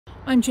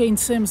I'm Jane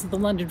Sims of the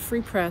London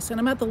Free Press, and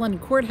I'm at the London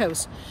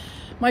courthouse.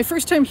 My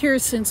first time here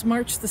since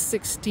March the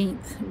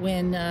 16th,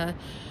 when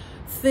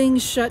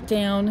things shut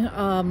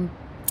down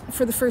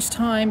for the first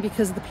time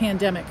because of the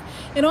pandemic.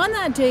 And on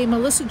that day,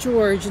 Melissa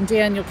George and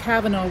Daniel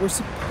Cavanagh were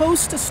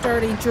supposed to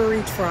start a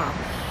jury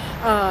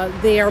trial.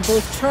 They are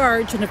both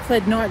charged and have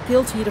pled not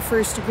guilty to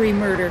first-degree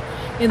murder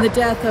in the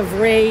death of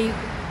Ray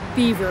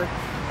Beaver,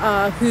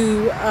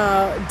 who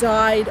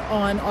died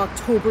on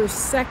October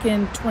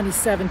 2nd,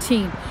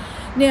 2017.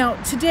 Now,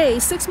 today,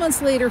 6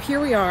 months later,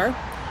 here we are.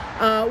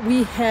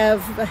 We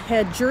have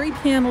had jury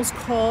panels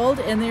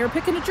called, and they are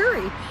picking a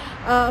jury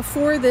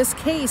for this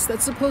case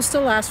that's supposed to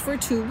last for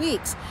 2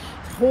 weeks.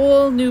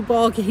 Whole new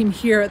ball game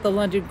here at the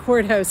London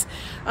courthouse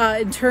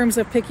in terms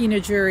of picking a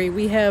jury.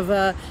 We have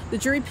the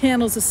jury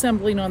panels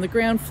assembling on the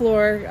ground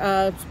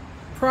floor,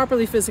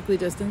 properly physically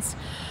distanced.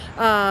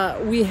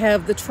 We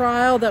have the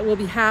trial that will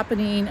be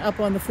happening up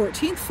on the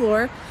 14th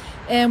floor,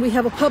 and we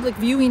have a public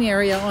viewing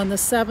area on the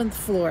 7th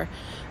floor.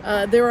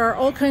 There are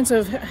all kinds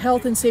of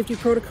health and safety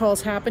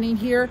protocols happening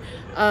here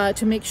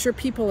to make sure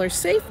people are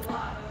safe.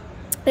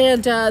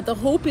 And the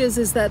hope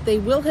is that they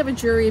will have a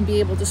jury and be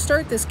able to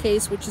start this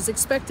case, which is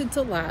expected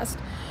to last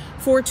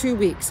for 2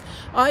 weeks.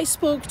 I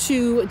spoke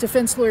to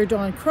defense lawyer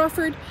Don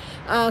Crawford,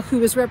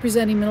 who is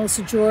representing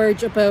Melissa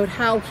George, about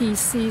how he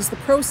sees the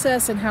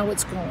process and how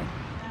it's going.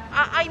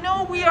 I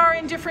know we are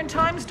in different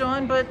times,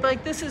 Don, but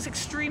this is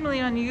extremely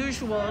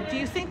unusual. Do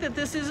you think that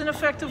this is an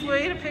effective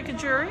way to pick a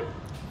jury?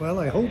 Well,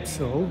 I hope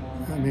so.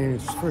 I mean,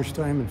 it's the first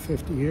time in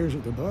 50 years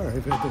at the bar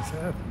I've had this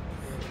happen.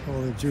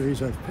 All the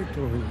juries I've picked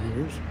over the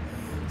years.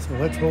 So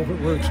let's hope it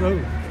works out.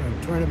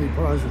 I'm trying to be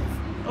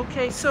positive.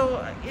 Okay,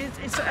 so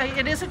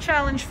it is a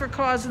challenge for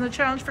cause, and the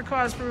challenge for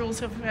cause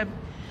rules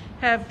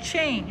have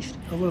changed.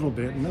 A little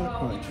bit,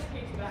 not much.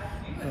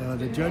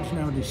 The judge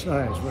now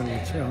decides whether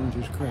the challenge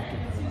is correct or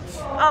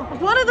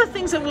not. One of the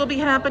things that will be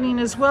happening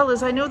as well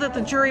is I know that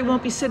the jury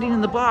won't be sitting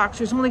in the box.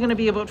 There's only going to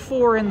be about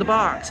 4 in the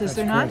box, is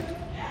there not?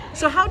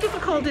 So how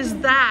difficult is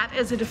that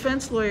as a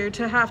defense lawyer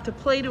to have to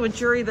play to a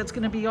jury that's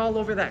going to be all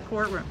over that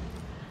courtroom?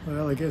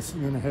 Well, I guess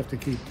I'm going to have to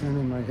keep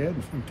turning my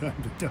head from time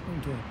to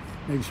time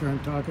to make sure I'm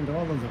talking to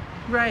all of them.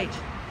 Right,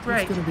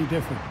 right. It's going to be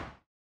different.